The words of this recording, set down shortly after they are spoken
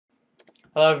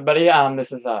Hello everybody,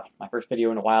 this is my first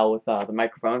video in a while with the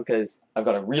microphone because I've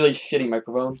got a really shitty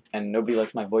microphone and nobody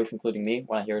likes my voice, including me,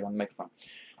 when I hear it on the microphone.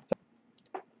 So,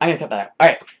 I'm gonna cut that out.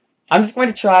 Alright, I'm just going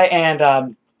to try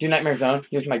and do Nightmare Zone.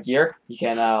 Here's my gear. You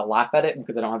can laugh at it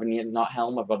because I don't have any It's Not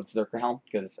helm. I've got a Berserker helm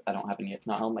because I don't have any It's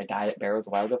Not helm. I died at Barrows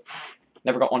a while ago.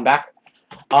 Never got one back.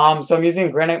 So I'm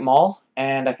using Granite Mall,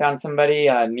 and I found somebody,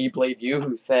 Kneeblade View,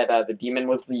 who said the demon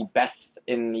was the best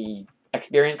in the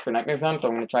experience for Nightmare Zone, so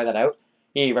I'm going to try that out.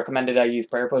 He recommended I use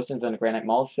prayer potions on the Granite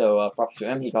Mall, so props to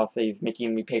him. He also he's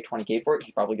making me pay 20k for it.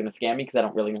 He's probably going to scam me because I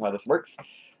don't really know how this works.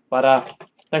 But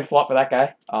thanks a lot for that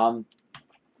guy. So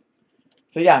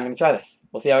yeah, I'm going to try this.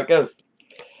 We'll see how it goes.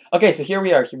 Okay, so here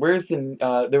we are. Where's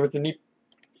the, there was the new...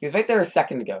 He was right there a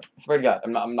second ago. I swear to God,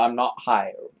 I'm not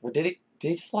high. Or did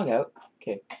he just log out?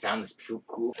 Okay. I found this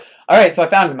cool. Alright, so I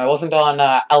found him. I wasn't on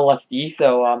LSD,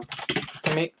 so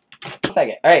come here.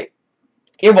 Faggot. Alright.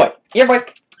 Here boy.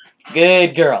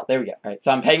 Good girl. There we go. Alright,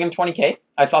 so I'm paying him 20k.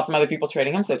 I saw some other people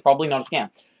trading him, so it's probably not a scam.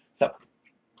 So,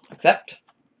 accept.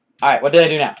 Alright, what did I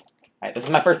do now? Alright, this is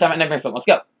my first time at Nightmare Zone. Let's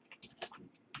go.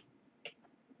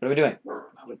 What are we doing?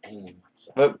 How would anyone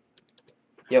watch that?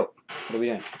 Yo, what are we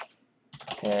doing?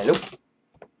 Hello?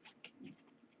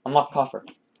 Unlock coffer.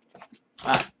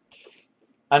 Alright.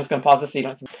 I'm just gonna pause this so you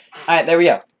don't see. Alright, there we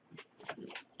go.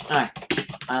 Alright.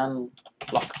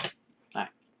 Lock.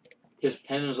 Alright. His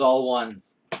pen is all ones.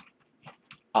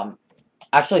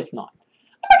 Actually it's not.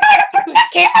 Oh my god, I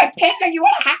can't my pen, are you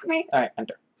wanna hack me? Alright,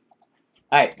 enter.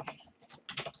 Alright.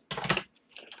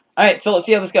 Alright, so let's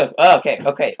see how this goes. Oh, okay,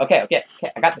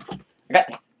 I got this.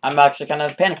 I'm actually kind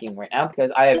of panicking right now because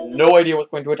I have no idea what's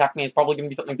going to attack me. It's probably going to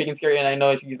be something big and scary, and I know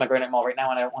I should use my Granite Maul right now,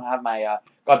 and I don't want to have my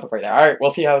God Book right there. Alright,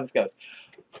 we'll see how this goes.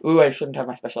 Ooh, I shouldn't have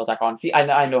my special attack on. See,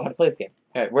 I know how to play this game.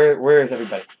 Alright, where is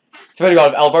everybody? Swear to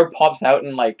God, Alvar pops out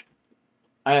and, like...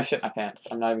 I'm gonna shit my pants.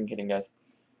 I'm not even kidding, guys.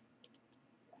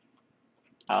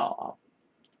 Oh.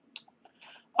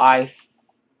 Where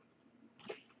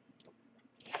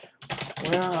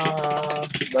are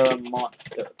the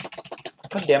monsters?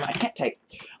 God damn it, I can't type.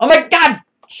 Oh my god!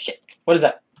 Shit! What is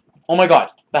that? Oh my god.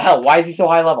 The hell? Why is he so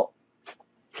high level?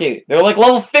 Okay, they're like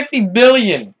level 50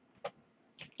 billion!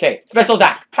 Okay, special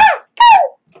attack.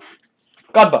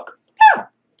 God Book.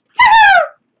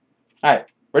 Alright,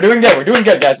 we're doing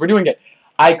good, guys. We're doing good.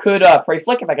 I could pray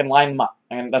flick if I can line them up.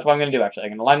 And that's what I'm gonna do, actually.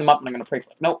 I'm gonna line them up and I'm gonna pray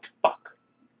flick. No, fuck.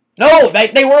 No!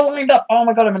 They were lined up! Oh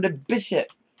my god, I'm into bitch shit.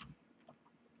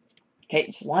 Okay,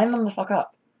 just line them the fuck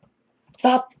up.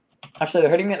 Stop! Actually, they're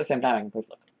hurting me at the same time. I can pray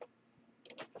flick.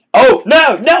 Oh!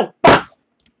 No! Fuck!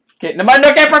 Okay, no more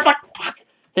pray flick! Fuck!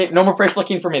 Okay, no more pray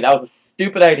flicking for me. That was a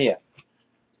stupid idea.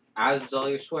 As is all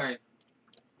you're swearing.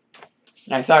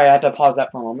 I'm sorry, I had to pause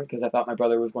that for a moment because I thought my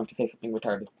brother was going to say something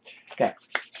retarded. Okay.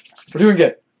 We're doing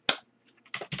good.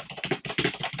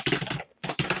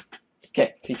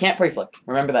 Okay, so you can't pray flick.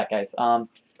 Remember that, guys.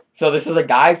 So this is a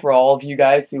guide for all of you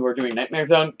guys who are doing Nightmare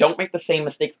Zone. Don't make the same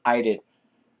mistakes I did.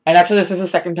 And actually, this is the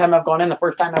second time I've gone in. The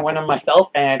first time I went on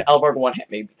myself, and Elvarg one-hit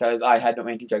me because I had no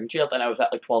anti-dragon shield, and I was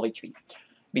at like 12 HP.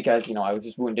 Because, you know, I was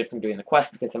just wounded from doing the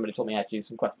quest because somebody told me I had to do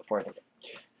some quests before I did it.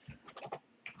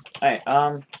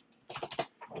 Alright,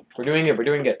 we're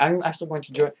doing good. I'm actually going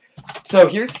to join... So,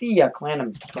 here's the clan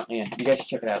I'm currently in. You guys should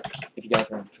check it out if you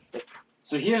guys are interested.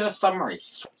 So, here's a summary.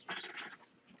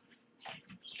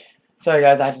 Sorry,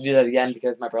 guys, I had to do that again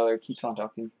because my brother keeps on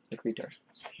talking like retard.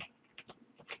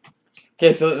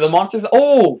 Okay, so the monsters...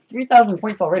 Oh! 3,000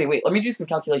 points already. Wait, let me do some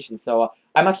calculations. So,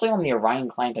 I'm actually on the Orion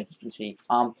client, as you can see.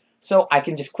 So, I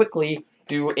can just quickly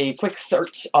do a quick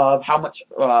search of how much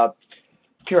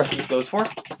pure essence goes for.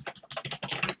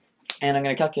 And I'm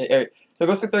going to calculate... so, it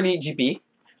goes for 38 GP.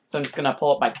 So, I'm just going to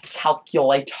pull up my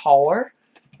calculator.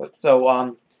 So,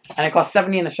 and it costs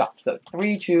 70 in the shop. So,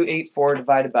 3284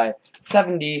 divided by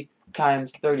 70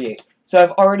 times 38. So,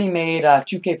 I've already made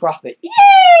 2k profit. Yay!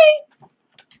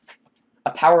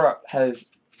 A power-up has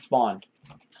spawned.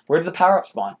 Where did the power-up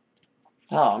spawn?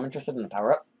 Oh, I'm interested in the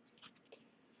power-up.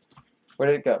 Where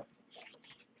did it go?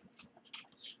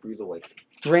 Screw the weight.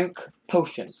 Drink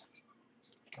potion.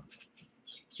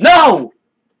 No!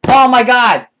 Oh my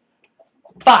god!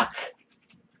 Fuck!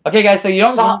 Okay, guys, so you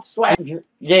don't... Stop sweating!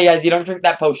 Yeah, guys, you don't drink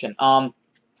that potion.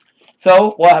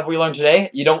 So, what have we learned today?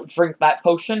 You don't drink that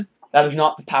potion. That is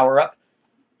not the power-up.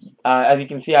 As you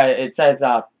can see, it says,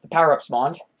 the power-up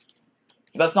spawned.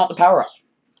 That's not the power-up.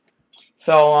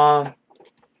 So,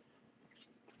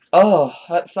 oh,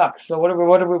 that sucks. So, what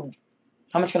are we...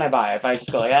 How much can I buy? If I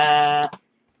just go like,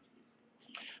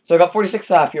 So, I got 46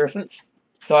 pure essence.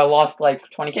 So, I lost, like,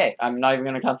 20k. I'm not even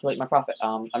going to calculate my profit.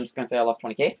 I'm just going to say I lost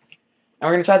 20k. And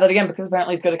we're going to try that again because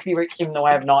apparently it's got XP rates even though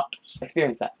I have not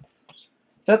experienced that.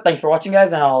 So thanks for watching,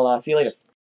 guys, and I'll see you later.